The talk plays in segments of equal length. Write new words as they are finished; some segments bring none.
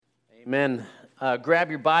Amen. Grab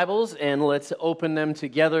your Bibles and let's open them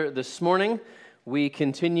together this morning. We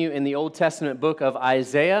continue in the Old Testament book of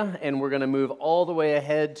Isaiah, and we're going to move all the way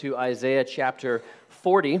ahead to Isaiah chapter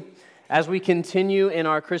 40 as we continue in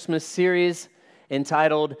our Christmas series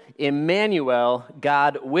entitled Emmanuel,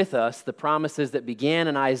 God with Us, the promises that began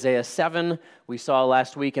in Isaiah 7, we saw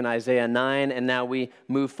last week in Isaiah 9, and now we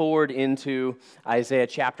move forward into Isaiah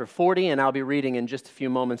chapter 40, and I'll be reading in just a few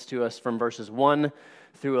moments to us from verses 1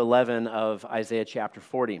 through 11 of Isaiah chapter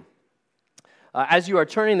 40. As you are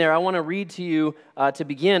turning there, I want to read to you, to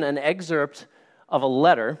begin, an excerpt of a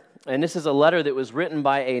letter, and this is a letter that was written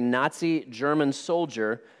by a Nazi German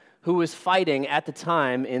soldier who was fighting at the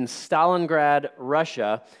time in Stalingrad,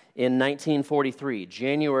 Russia in 1943,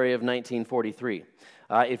 January of 1943.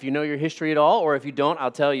 If you know your history at all, or if you don't,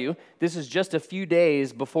 I'll tell you, this is just a few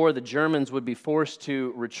days before the Germans would be forced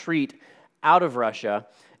to retreat out of Russia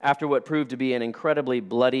after what proved to be an incredibly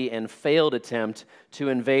bloody and failed attempt to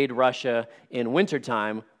invade Russia in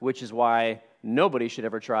wintertime, which is why nobody should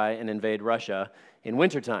ever try and invade Russia in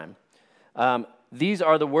wintertime. These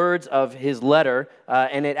are the words of his letter,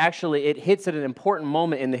 and it hits at an important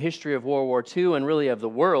moment in the history of World War II and really of the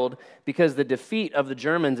world, because the defeat of the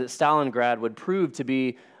Germans at Stalingrad would prove to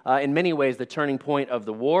be, in many ways, the turning point of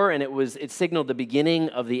the war, and it signaled the beginning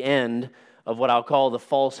of the end of what I'll call the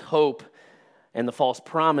false hope and the false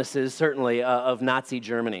promises, certainly, of Nazi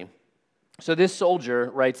Germany. So this soldier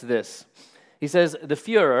writes this. He says, "The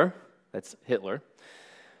Führer," that's Hitler,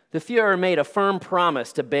 "the Führer made a firm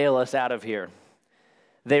promise to bail us out of here.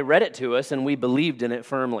 They read it to us, and we believed in it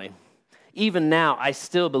firmly. Even now, I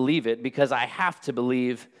still believe it because I have to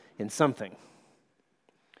believe in something.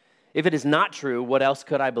 If it is not true, what else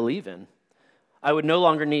could I believe in? I would no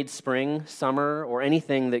longer need spring, summer, or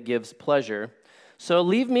anything that gives pleasure. So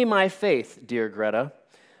leave me my faith, dear Greta.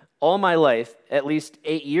 All my life, at least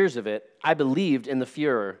 8 years of it, I believed in the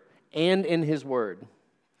Führer and in his word.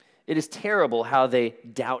 It is terrible how they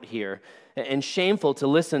doubt here, and shameful to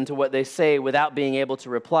listen to what they say without being able to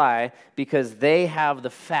reply because they have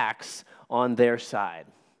the facts on their side."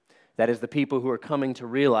 That is, the people who are coming to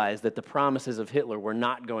realize that the promises of Hitler were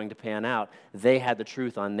not going to pan out. They had the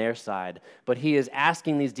truth on their side. But he is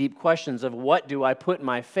asking these deep questions of, what do I put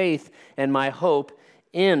my faith and my hope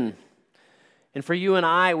in? And for you and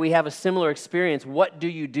I, we have a similar experience. What do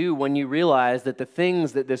you do when you realize that the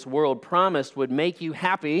things that this world promised would make you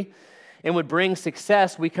happy and would bring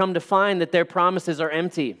success, we come to find that their promises are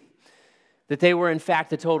empty, that they were in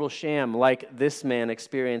fact a total sham, like this man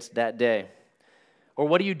experienced that day? Or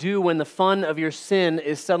what do you do when the fun of your sin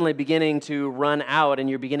is suddenly beginning to run out and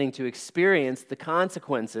you're beginning to experience the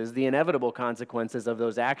consequences, the inevitable consequences of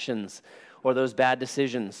those actions or those bad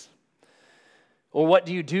decisions? Or what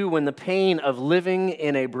do you do when the pain of living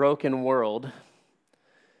in a broken world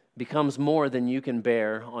becomes more than you can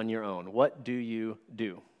bear on your own? What do you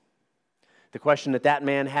do? The question that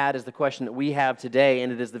man had is the question that we have today,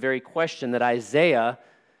 and it is the very question that Isaiah,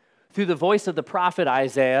 through the voice of the prophet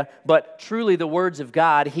Isaiah, but truly the words of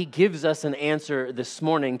God, he gives us an answer this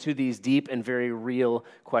morning to these deep and very real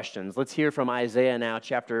questions. Let's hear from Isaiah now,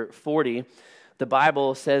 chapter 40. The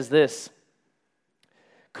Bible says this: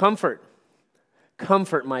 "Comfort,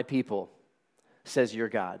 comfort my people, says your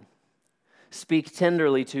God. Speak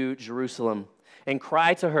tenderly to Jerusalem and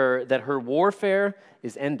cry to her that her warfare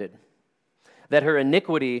is ended, that her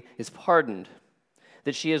iniquity is pardoned,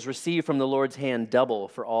 that she has received from the Lord's hand double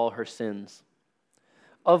for all her sins.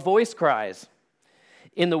 A voice cries,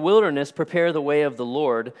 'In the wilderness prepare the way of the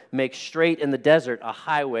Lord, make straight in the desert a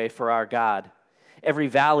highway for our God. Every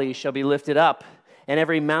valley shall be lifted up, and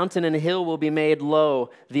every mountain and hill will be made low.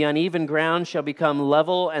 The uneven ground shall become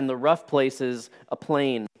level, and the rough places a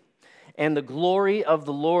plain. And the glory of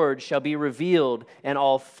the Lord shall be revealed, and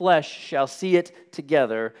all flesh shall see it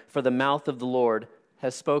together, for the mouth of the Lord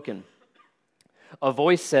has spoken.' A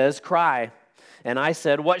voice says, 'Cry.' And I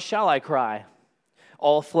said, 'What shall I cry?'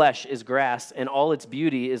 All flesh is grass, and all its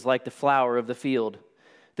beauty is like the flower of the field.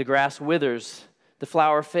 The grass withers, the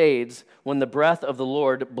flower fades, when the breath of the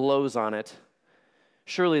Lord blows on it.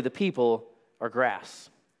 Surely the people are grass.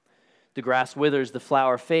 The grass withers, the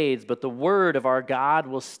flower fades, but the word of our God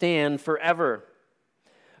will stand forever.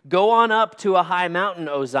 Go on up to a high mountain,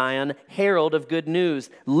 O Zion, herald of good news.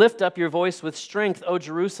 Lift up your voice with strength, O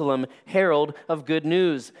Jerusalem, herald of good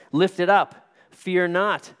news. Lift it up, fear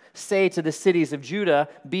not. Say to the cities of Judah,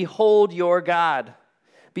 behold your God.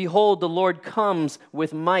 Behold, the Lord comes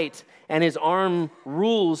with might, and his arm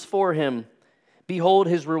rules for him. Behold,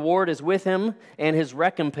 his reward is with him, and his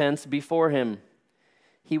recompense before him.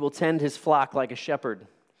 He will tend his flock like a shepherd.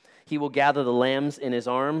 He will gather the lambs in his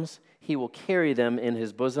arms. He will carry them in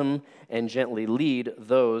his bosom and gently lead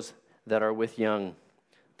those that are with young.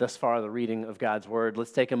 Thus far, the reading of God's word.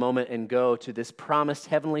 Let's take a moment and go to this promised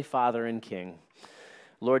Heavenly Father and King.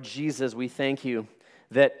 Lord Jesus, we thank you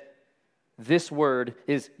that this word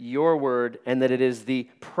is your word and that it is the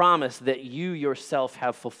promise that you yourself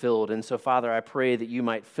have fulfilled. And so, Father, I pray that you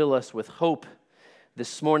might fill us with hope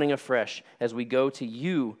this morning afresh as we go to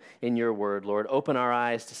you in your word, Lord. Open our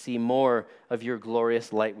eyes to see more of your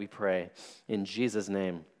glorious light, we pray. In Jesus'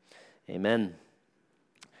 name, amen.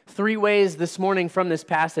 3 ways this morning from this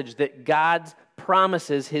passage that God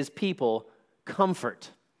promises his people comfort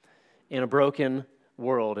in a broken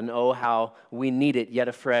world. And oh, how we need it yet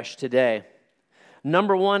afresh today.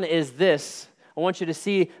 Number 1 is this. I want you to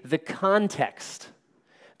see the context.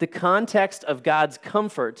 The context of God's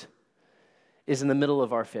comfort is in the middle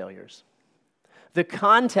of our failures. The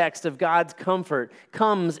context of God's comfort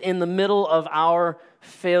comes in the middle of our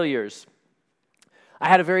failures. I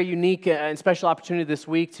had a very unique and special opportunity this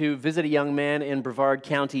week to visit a young man in Brevard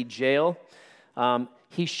County Jail.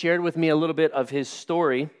 He shared with me a little bit of his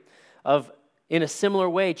story of, in a similar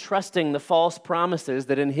way, trusting the false promises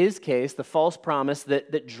that, in his case, the false promise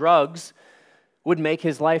that drugs would make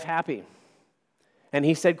his life happy. And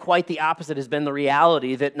he said quite the opposite has been the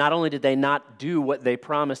reality, that not only did they not do what they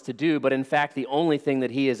promised to do, but in fact the only thing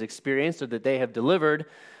that he has experienced or that they have delivered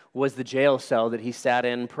was the jail cell that he sat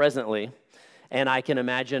in presently. And I can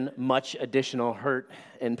imagine much additional hurt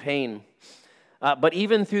and pain. But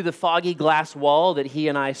even through the foggy glass wall that he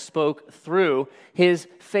and I spoke through, his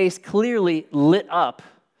face clearly lit up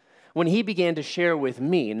when he began to share with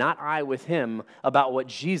me, not I with him, about what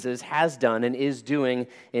Jesus has done and is doing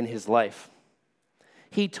in his life.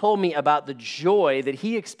 He told me about the joy that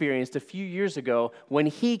he experienced a few years ago when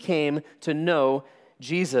he came to know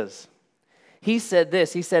Jesus. He said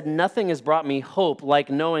this, he said, "Nothing has brought me hope like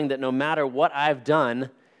knowing that no matter what I've done,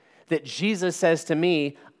 that Jesus says to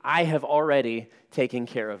me, I have already taken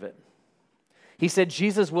care of it." He said,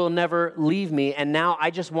 Jesus will never leave me, and now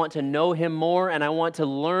I just want to know him more, and I want to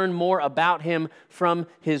learn more about him from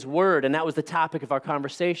his word. And that was the topic of our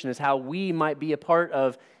conversation, is how we might be a part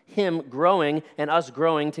of him growing and us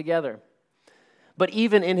growing together. But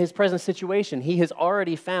even in his present situation, he has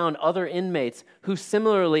already found other inmates who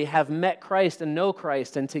similarly have met Christ and know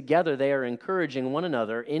Christ, and together they are encouraging one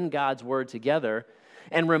another in God's word together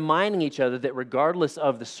and reminding each other that regardless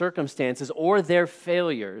of the circumstances or their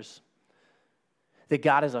failures, that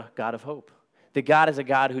God is a God of hope, that God is a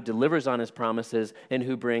God who delivers on his promises and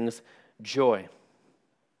who brings joy.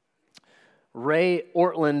 Ray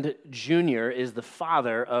Ortlund Jr. is the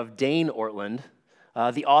father of Dane Ortlund,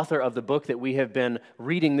 the author of the book that we have been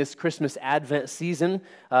reading this Christmas Advent season,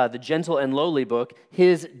 the Gentle and Lowly book.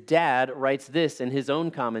 His dad writes this in his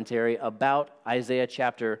own commentary about Isaiah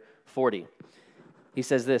chapter 40. He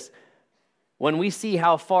says this, "When we see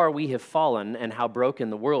how far we have fallen and how broken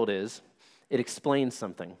the world is, it explains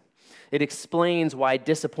something. It explains why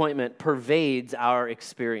disappointment pervades our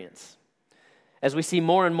experience. As we see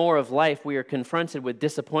more and more of life, we are confronted with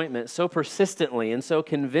disappointment so persistently and so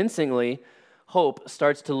convincingly, hope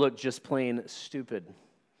starts to look just plain stupid.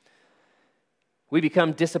 We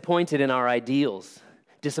become disappointed in our ideals,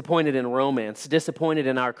 disappointed in romance, disappointed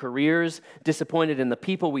in our careers, disappointed in the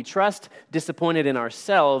people we trust, disappointed in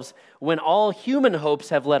ourselves. When all human hopes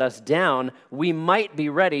have let us down, we might be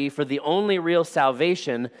ready for the only real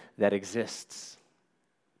salvation that exists."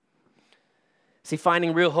 See,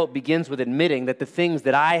 finding real hope begins with admitting that the things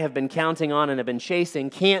that I have been counting on and have been chasing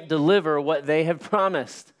can't deliver what they have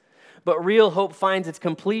promised. But real hope finds its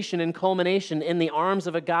completion and culmination in the arms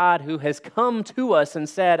of a God who has come to us and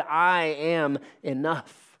said, I am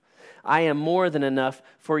enough. I am more than enough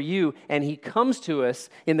for you. And he comes to us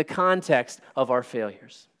in the context of our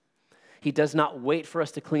failures. He does not wait for us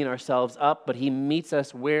to clean ourselves up, but he meets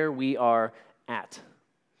us where we are at.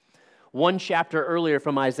 One chapter earlier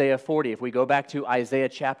from Isaiah 40, if we go back to Isaiah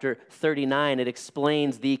chapter 39, it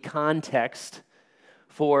explains the context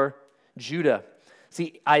for Judah.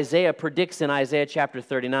 See, Isaiah predicts in Isaiah chapter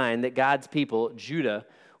 39 that God's people, Judah,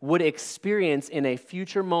 would experience in a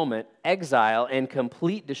future moment exile and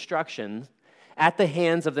complete destruction at the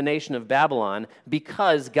hands of the nation of Babylon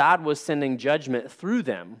because God was sending judgment through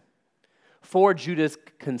them for Judah's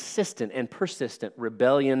consistent and persistent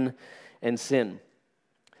rebellion and sin.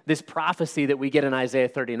 This prophecy that we get in Isaiah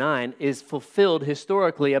 39 is fulfilled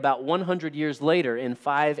historically about 100 years later in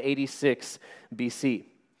 586 BC.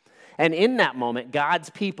 And in that moment, God's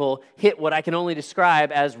people hit what I can only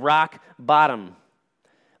describe as rock bottom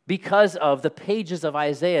because of the pages of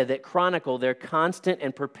Isaiah that chronicle their constant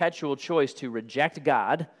and perpetual choice to reject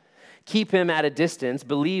God, keep him at a distance,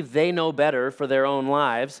 believe they know better for their own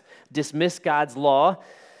lives, dismiss God's law,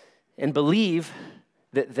 and believe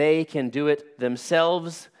that they can do it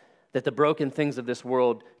themselves, that the broken things of this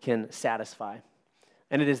world can satisfy.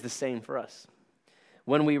 And it is the same for us.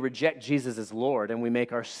 When we reject Jesus as Lord and we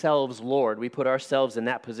make ourselves Lord, we put ourselves in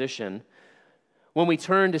that position. When we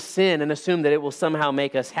turn to sin and assume that it will somehow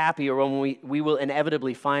make us happy, or when we will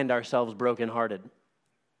inevitably find ourselves brokenhearted,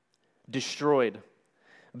 destroyed,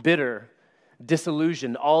 bitter,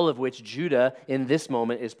 disillusioned, all of which Judah in this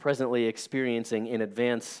moment is presently experiencing in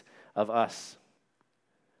advance of us.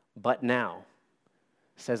 But now,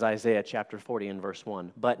 says Isaiah chapter 40 and verse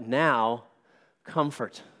 1, but now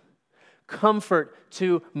comfort. Comfort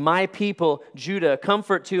to my people, Judah.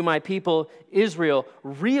 Comfort to my people, Israel.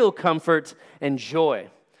 Real comfort and joy.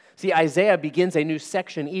 See, Isaiah begins a new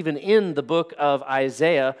section even in the book of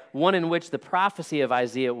Isaiah, one in which the prophecy of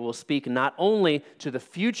Isaiah will speak not only to the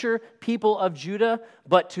future people of Judah,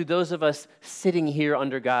 but to those of us sitting here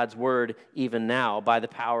under God's word even now by the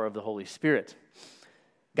power of the Holy Spirit.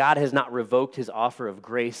 God has not revoked his offer of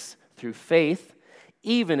grace through faith,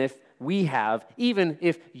 even if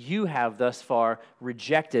you have thus far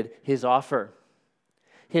rejected his offer.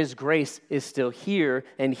 His grace is still here,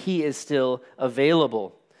 and he is still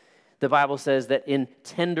available. The Bible says that in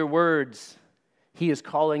tender words, he is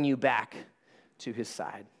calling you back to his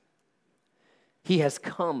side. He has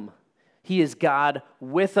come. He is God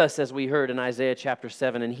with us, as we heard in Isaiah chapter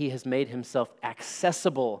 7, and he has made himself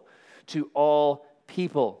accessible to all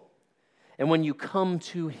people. And when you come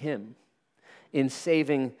to him in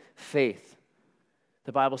saving faith,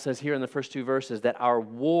 the Bible says here in the first two verses that our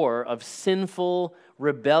war of sinful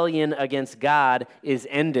rebellion against God is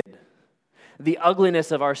ended. The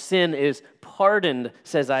ugliness of our sin is pardoned,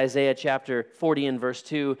 says Isaiah chapter 40 and verse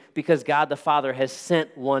 2, because God the Father has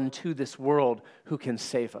sent one to this world who can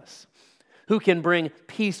save us, who can bring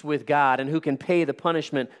peace with God, and who can pay the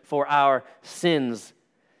punishment for our sins.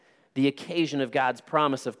 The occasion of God's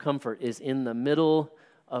promise of comfort is in the middle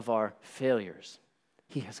of our failures.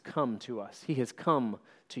 He has come to us. He has come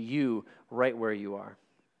to you right where you are.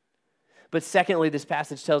 But secondly, this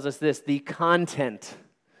passage tells us this: the content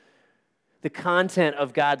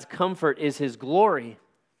of God's comfort is his glory,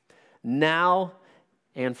 now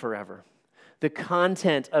and forever. The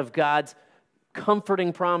content of God's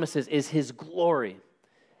comforting promises is his glory,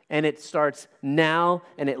 and it starts now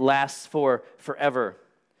and it lasts for forever.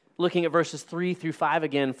 Looking at verses 3 through 5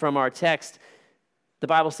 again from our text, the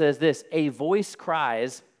Bible says this: a voice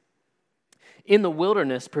cries, "In the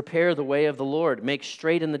wilderness, prepare the way of the Lord. Make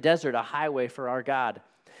straight in the desert a highway for our God.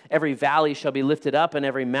 Every valley shall be lifted up, and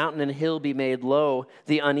every mountain and hill be made low.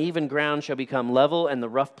 The uneven ground shall become level, and the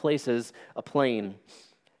rough places a plain.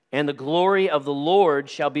 And the glory of the Lord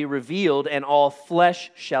shall be revealed, and all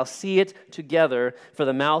flesh shall see it together, for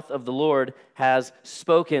the mouth of the Lord has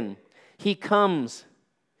spoken." He comes.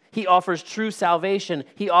 He offers true salvation.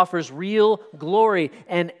 He offers real glory,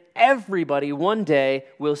 and everybody one day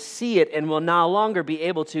will see it and will no longer be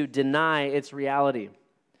able to deny its reality.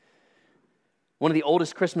 One of the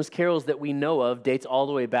oldest Christmas carols that we know of dates all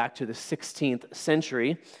the way back to the 16th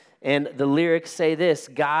century, and the lyrics say this: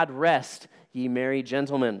 "God rest, ye merry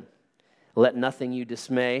gentlemen. Let nothing you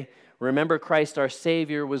dismay. Remember Christ our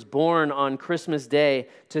Savior was born on Christmas Day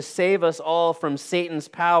to save us all from Satan's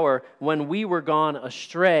power when we were gone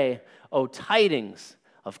astray. O tidings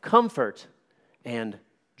of comfort and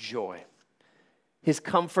joy." His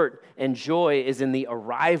comfort and joy is in the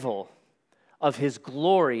arrival of his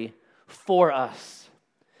glory for us.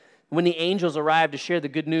 When the angels arrived to share the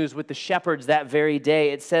good news with the shepherds that very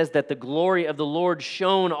day, it says that the glory of the Lord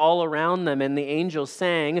shone all around them, and the angels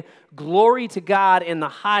sang, "Glory to God in the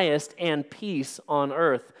highest, and peace on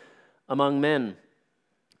earth among men."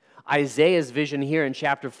 Isaiah's vision here in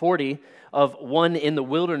chapter 40 of one in the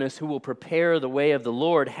wilderness who will prepare the way of the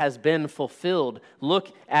Lord has been fulfilled.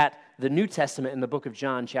 Look at the New Testament in the book of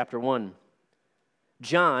John, chapter 1.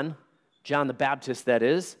 John the Baptist that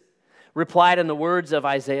is, replied in the words of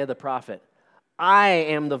Isaiah the prophet, "I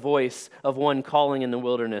am the voice of one calling in the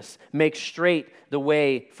wilderness. Make straight the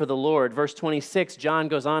way for the Lord." Verse 26, John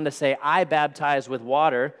goes on to say, "I baptize with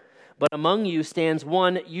water, but among you stands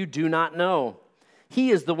one you do not know.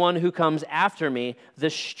 He is the one who comes after me, the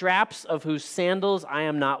straps of whose sandals I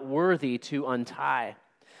am not worthy to untie."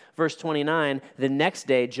 Verse 29, the next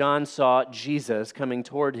day John saw Jesus coming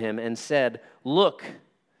toward him and said, "Look,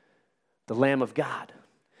 the Lamb of God,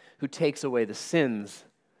 who takes away the sins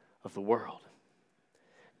of the world."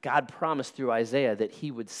 God promised through Isaiah that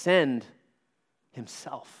he would send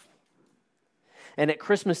himself. And at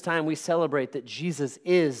Christmas time, we celebrate that Jesus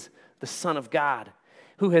is the Son of God,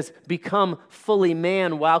 who has become fully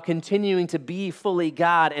man while continuing to be fully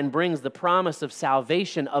God and brings the promise of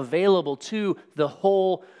salvation available to the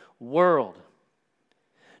whole world.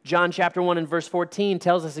 John chapter 1 and verse 14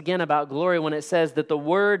 tells us again about glory when it says that the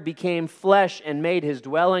Word became flesh and made his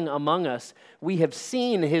dwelling among us. We have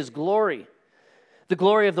seen his glory. The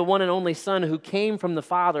glory of the one and only Son who came from the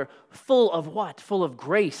Father, full of what? Full of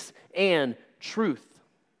grace and truth.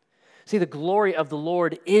 See, the glory of the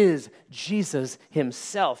Lord is Jesus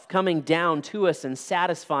himself coming down to us and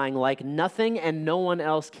satisfying like nothing and no one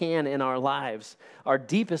else can in our lives. Our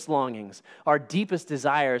deepest longings, our deepest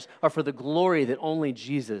desires are for the glory that only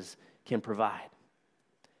Jesus can provide.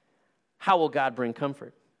 How will God bring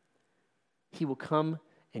comfort? He will come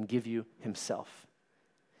and give you himself.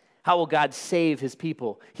 How will God save his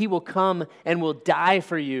people? He will come and will die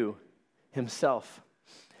for you himself.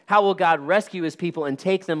 How will God rescue his people and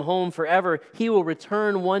take them home forever? He will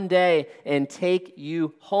return one day and take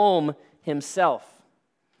you home himself.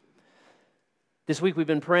 This week we've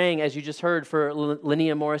been praying, as you just heard, for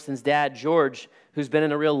Linnea Morrison's dad, George, who's been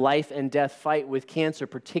in a real life and death fight with cancer,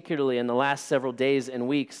 particularly in the last several days and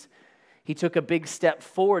weeks. He took a big step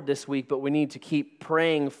forward this week, but we need to keep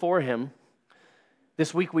praying for him.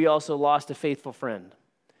 This week we also lost a faithful friend,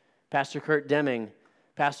 Pastor Kurt Deming,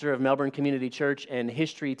 pastor of Melbourne Community Church and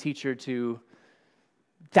history teacher to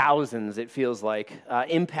thousands, it feels like,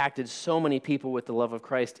 impacted so many people with the love of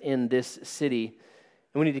Christ in this city.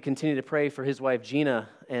 And we need to continue to pray for his wife, Gina,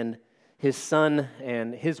 and his son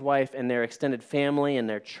and his wife and their extended family and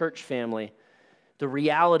their church family. The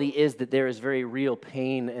reality is that there is very real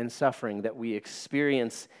pain and suffering that we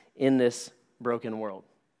experience in this broken world.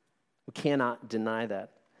 We cannot deny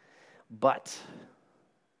that. But,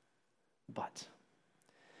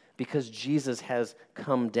 because Jesus has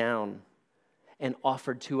come down and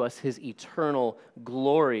offered to us his eternal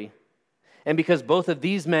glory, and because both of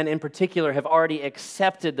these men in particular have already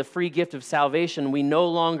accepted the free gift of salvation, we no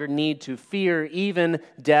longer need to fear even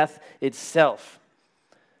death itself.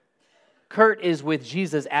 Kurt is with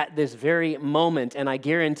Jesus at this very moment, and I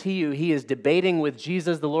guarantee you he is debating with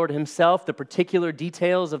Jesus, the Lord himself, the particular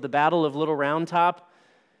details of the Battle of Little Round Top.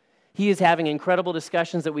 He is having incredible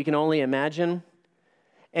discussions that we can only imagine.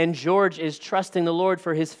 And George is trusting the Lord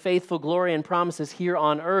for his faithful glory and promises here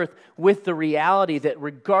on earth with the reality that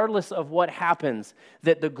regardless of what happens,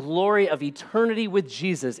 that the glory of eternity with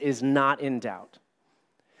Jesus is not in doubt.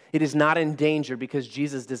 It is not in danger because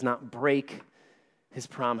Jesus does not break his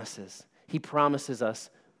promises. He promises us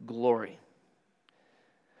glory.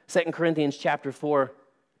 2 Corinthians chapter 4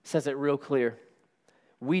 says it real clear.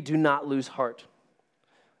 We do not lose heart.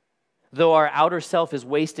 Though our outer self is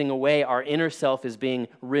wasting away, our inner self is being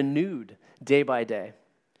renewed day by day.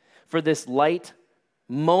 For this light,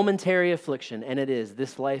 momentary affliction, and it is,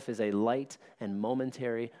 this life is a light and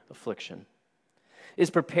momentary affliction, is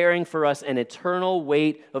preparing for us an eternal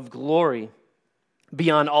weight of glory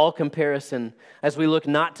beyond all comparison as we look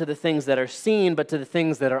not to the things that are seen, but to the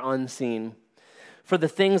things that are unseen. For the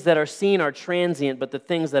things that are seen are transient, but the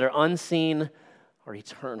things that are unseen are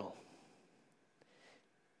eternal.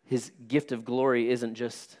 His gift of glory isn't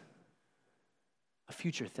just a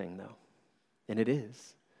future thing, though, and it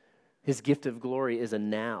is. His gift of glory is a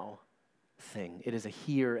now thing. It is a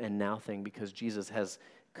here and now thing because Jesus has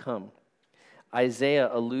come. Isaiah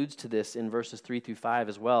alludes to this in verses 3 through 5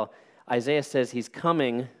 as well. Isaiah says he's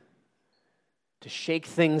coming to shake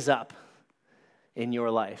things up in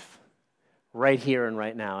your life right here and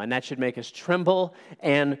right now, and that should make us tremble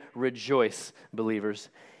and rejoice, believers.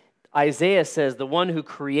 Isaiah says the one who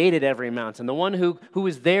created every mountain, the one who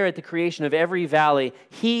was there at the creation of every valley,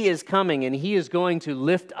 he is coming and he is going to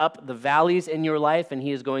lift up the valleys in your life and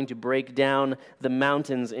he is going to break down the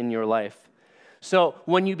mountains in your life. So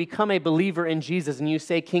when you become a believer in Jesus and you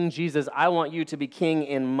say, King Jesus, I want you to be king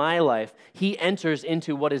in my life, he enters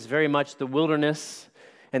into what is very much the wilderness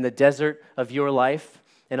and the desert of your life.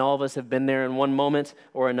 And all of us have been there in one moment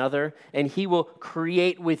or another. And he will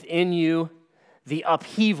create within you the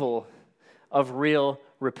upheaval of real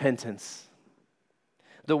repentance.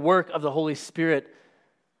 The work of the Holy Spirit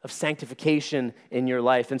of sanctification in your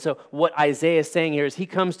life. And so what Isaiah is saying here is he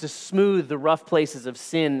comes to smooth the rough places of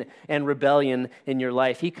sin and rebellion in your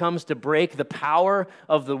life. He comes to break the power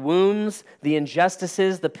of the wounds, the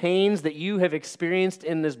injustices, the pains that you have experienced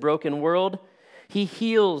in this broken world. He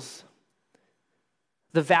heals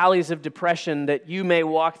the valleys of depression that you may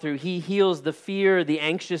walk through. He heals the fear, the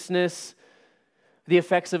anxiousness, the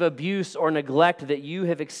effects of abuse or neglect that you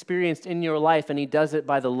have experienced in your life, and he does it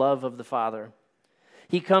by the love of the Father.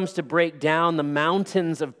 He comes to break down the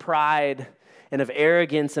mountains of pride and of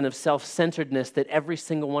arrogance and of self-centeredness that every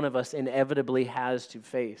single one of us inevitably has to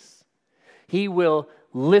face. He will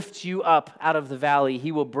lift you up out of the valley.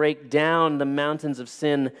 He will break down the mountains of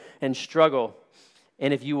sin and struggle.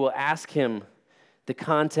 And if you will ask him, the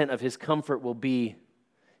content of his comfort will be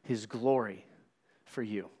his glory for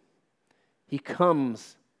you. He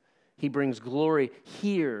comes, he brings glory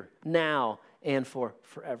here, now, and for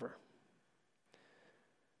forever.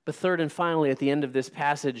 But third and finally, at the end of this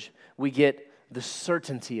passage, we get the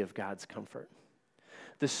certainty of God's comfort.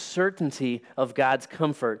 The certainty of God's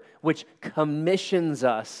comfort, which commissions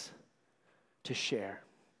us to share.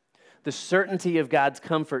 The certainty of God's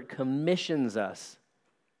comfort commissions us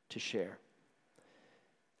to share.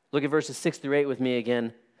 Look at verses 6 through 8 with me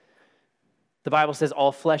again. The Bible says,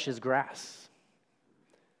 all flesh is grass,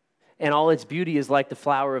 and all its beauty is like the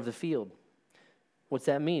flower of the field. What's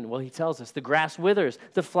that mean? Well, he tells us, the grass withers,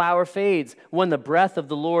 the flower fades when the breath of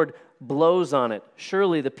the Lord blows on it.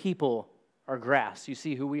 Surely the people are grass. You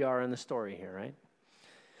see who we are in the story here, right?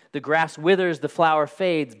 The grass withers, the flower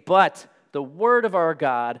fades, but the word of our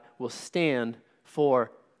God will stand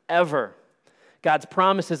forever. God's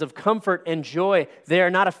promises of comfort and joy, they are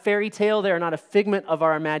not a fairy tale, they are not a figment of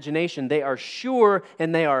our imagination. They are sure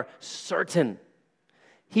and they are certain.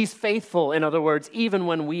 He's faithful, in other words, even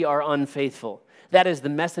when we are unfaithful. That is the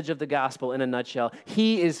message of the gospel in a nutshell.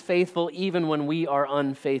 He is faithful even when we are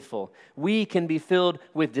unfaithful. We can be filled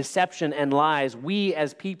with deception and lies. We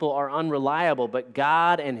as people are unreliable, but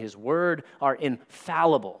God and his word are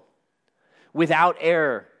infallible, without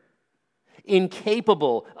error,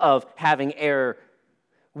 incapable of having error.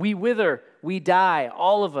 We wither, we die,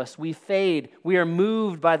 all of us, we fade. We are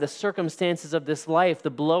moved by the circumstances of this life, the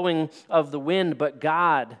blowing of the wind, but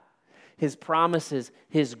God, his promises,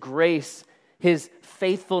 his grace, his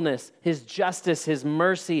faithfulness, his justice, his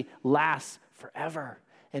mercy lasts forever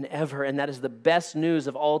and ever. And that is the best news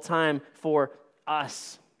of all time for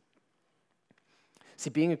us.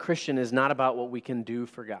 See, being a Christian is not about what we can do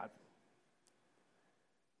for God.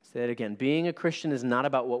 Say that again. Being a Christian is not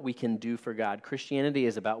about what we can do for God. Christianity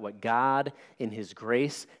is about what God, in his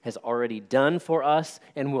grace, has already done for us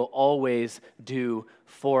and will always do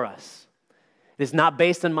for us. It is not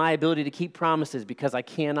based on my ability to keep promises, because I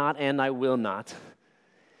cannot and I will not.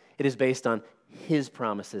 It is based on his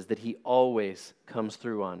promises that he always comes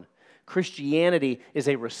through on. Christianity is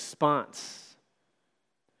a response.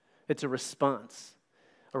 It's a response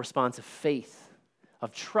of faith,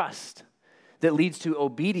 of trust that leads to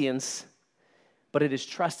obedience, but it is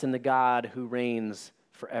trust in the God who reigns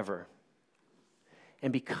forever.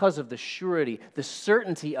 And because of the surety, the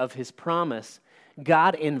certainty of his promise,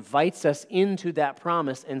 God invites us into that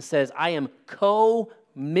promise and says, I am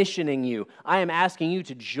co-missioning you. I am asking you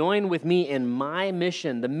to join with me in my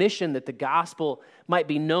mission, the mission that the gospel might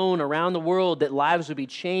be known around the world, that lives would be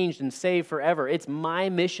changed and saved forever. It's my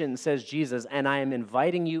mission, says Jesus, and I am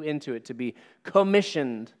inviting you into it to be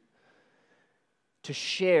commissioned to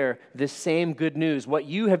share this same good news. What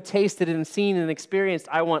you have tasted and seen and experienced,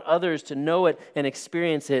 I want others to know it and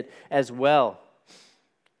experience it as well.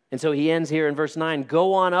 And so he ends here in verse 9,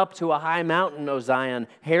 go on up to a high mountain, O Zion,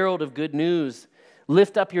 herald of good news.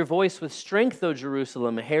 Lift up your voice with strength, O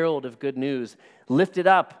Jerusalem, a herald of good news. Lift it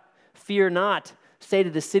up, fear not. Say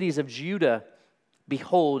to the cities of Judah,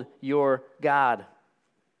 behold your God.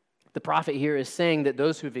 The prophet here is saying that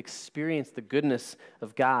those who have experienced the goodness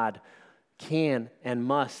of God can and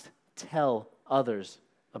must tell others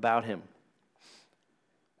about him.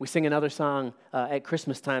 We sing another song at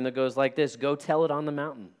Christmas time that goes like this, go tell it on the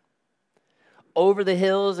mountain. Over the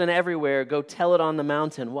hills and everywhere, go tell it on the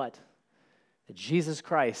mountain. What? That Jesus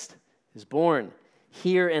Christ is born.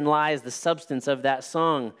 Herein lies the substance of that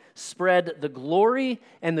song. Spread the glory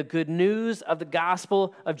and the good news of the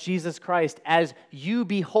gospel of Jesus Christ as you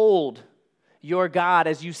behold your God,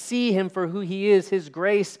 as you see him for who he is, his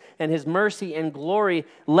grace and his mercy and glory.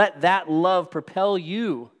 Let that love propel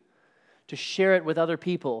you to share it with other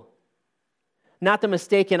people. Not the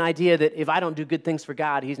mistaken idea that if I don't do good things for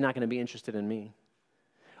God, he's not going to be interested in me.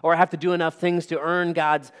 Or I have to do enough things to earn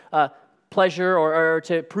God's pleasure or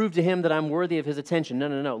to prove to him that I'm worthy of his attention.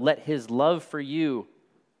 No. Let his love for you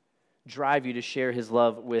drive you to share his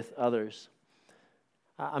love with others.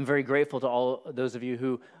 I'm very grateful to all those of you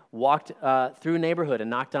who walked through a neighborhood and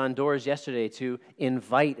knocked on doors yesterday to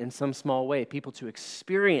invite in some small way people to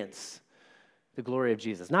experience the glory of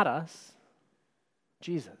Jesus. Not us,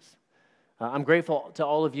 Jesus. I'm grateful to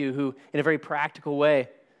all of you who, in a very practical way,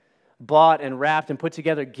 bought and wrapped and put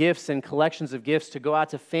together gifts and collections of gifts to go out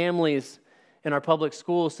to families in our public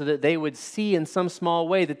schools so that they would see in some small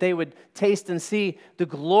way, that they would taste and see the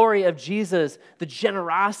glory of Jesus, the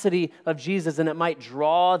generosity of Jesus, and it might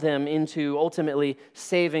draw them into ultimately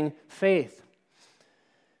saving faith.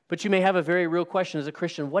 But you may have a very real question as a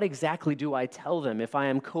Christian: what exactly do I tell them if I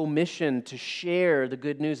am commissioned to share the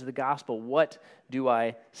good news of the gospel? What do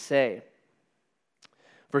I say?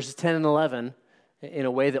 Verses 10 and 11, in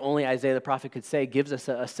a way that only Isaiah the prophet could say, gives us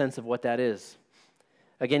a sense of what that is.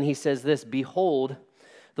 Again, he says this: "Behold,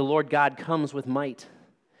 the Lord God comes with might,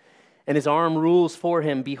 and his arm rules for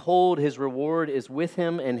him. Behold, his reward is with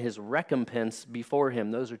him, and his recompense before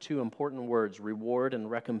him." Those are two important words, reward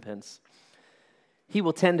and recompense. "He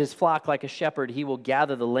will tend his flock like a shepherd. He will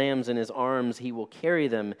gather the lambs in his arms. He will carry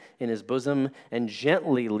them in his bosom and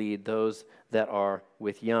gently lead those that are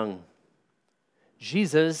with young."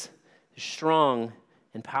 Jesus is strong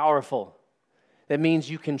and powerful. That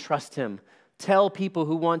means you can trust him. Tell people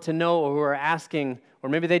who want to know or who are asking, or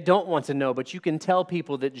maybe they don't want to know, but you can tell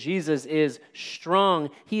people that Jesus is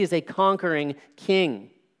strong. He is a conquering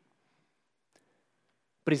king.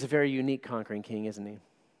 But he's a very unique conquering king, isn't he?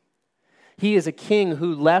 He is a king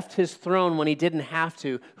who left his throne when he didn't have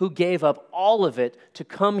to, who gave up all of it to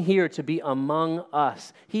come here to be among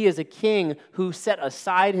us. He is a king who set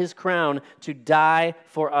aside his crown to die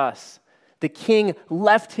for us. The king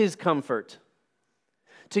left his comfort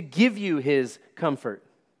to give you his comfort.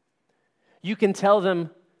 You can tell them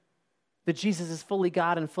that Jesus is fully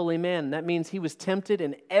God and fully man. That means he was tempted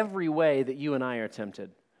in every way that you and I are tempted,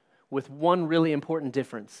 with one really important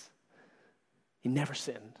difference. He never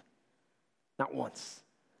sinned. Not once.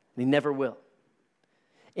 And he never will.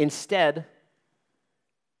 Instead,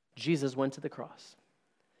 Jesus went to the cross.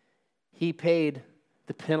 He paid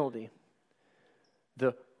the penalty,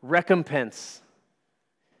 the recompense.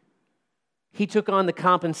 He took on the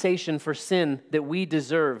compensation for sin that we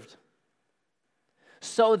deserved,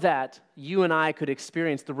 so that you and I could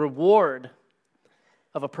experience the reward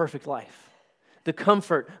of a perfect life, the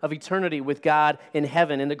comfort of eternity with God in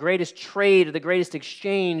heaven, and the greatest trade, or the greatest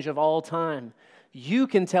exchange of all time. You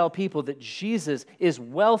can tell people that Jesus is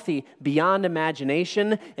wealthy beyond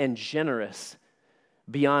imagination and generous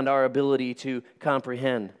beyond our ability to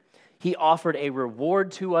comprehend. He offered a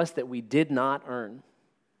reward to us that we did not earn.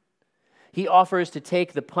 He offers to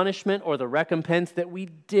take the punishment or the recompense that we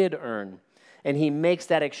did earn, and he makes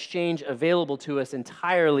that exchange available to us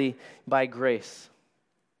entirely by grace.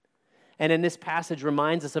 And in this passage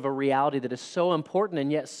reminds us of a reality that is so important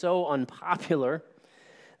and yet so unpopular,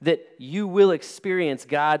 that you will experience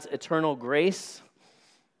God's eternal grace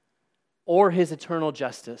or his eternal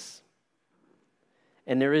justice.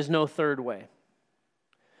 And there is no third way.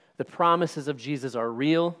 The promises of Jesus are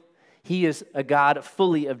real. He is a God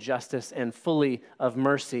fully of justice and fully of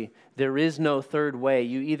mercy. There is no third way.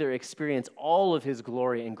 You either experience all of his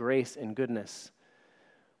glory and grace and goodness,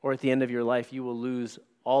 or at the end of your life, you will lose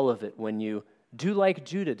all of it when you do like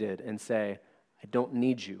Judah did and say, "I don't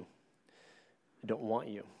need you. I don't want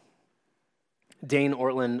you." Dane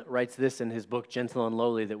Ortland writes this in his book, Gentle and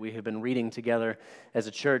Lowly, that we have been reading together as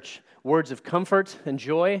a church. Words of comfort and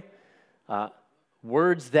joy,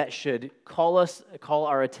 words that should call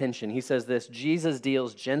our attention. He says this: Jesus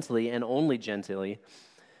deals gently and only gently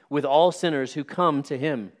with all sinners who come to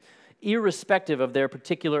him, irrespective of their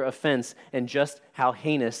particular offense and just how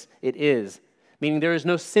heinous it is. Meaning there is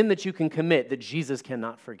no sin that you can commit that Jesus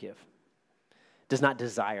cannot forgive, does not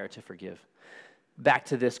desire to forgive. Back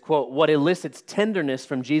to this quote: "What elicits tenderness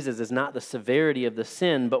from Jesus is not the severity of the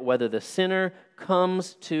sin, but whether the sinner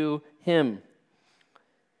comes to him.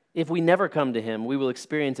 If we never come to him, we will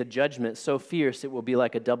experience a judgment so fierce it will be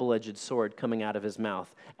like a double-edged sword coming out of his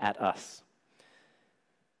mouth at us.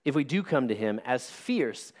 If we do come to him, as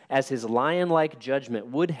fierce as his lion-like judgment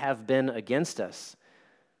would have been against us,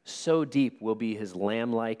 so deep will be his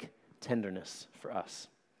lamb-like tenderness for us.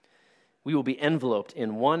 We will be enveloped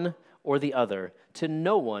in one or the other. To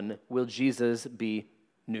no one will Jesus be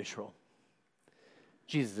neutral."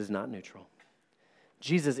 Jesus is not neutral.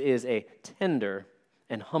 Jesus is a tender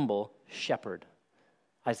and humble shepherd.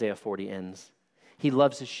 Isaiah 40 ends. He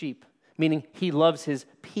loves his sheep, meaning he loves his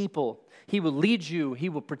people. He will lead you, he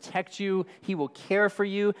will protect you, he will care for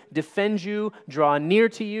you, defend you, draw near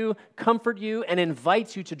to you, comfort you, and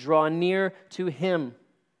invite you to draw near to him.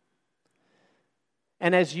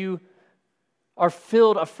 And as you are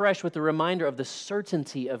filled afresh with the reminder of the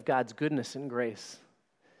certainty of God's goodness and grace,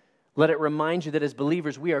 let it remind you that as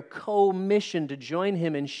believers, we are co-missioned to join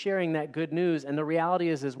him in sharing that good news. And the reality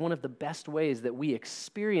is one of the best ways that we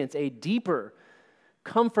experience a deeper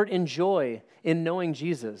comfort and joy in knowing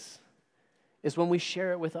Jesus is when we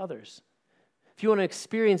share it with others. If you want to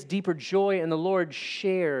experience deeper joy in the Lord,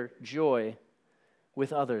 share joy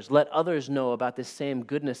with others. Let others know about this same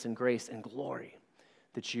goodness and grace and glory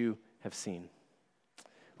that you have seen.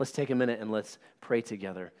 Let's take a minute and let's pray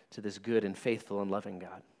together to this good and faithful and loving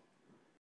God.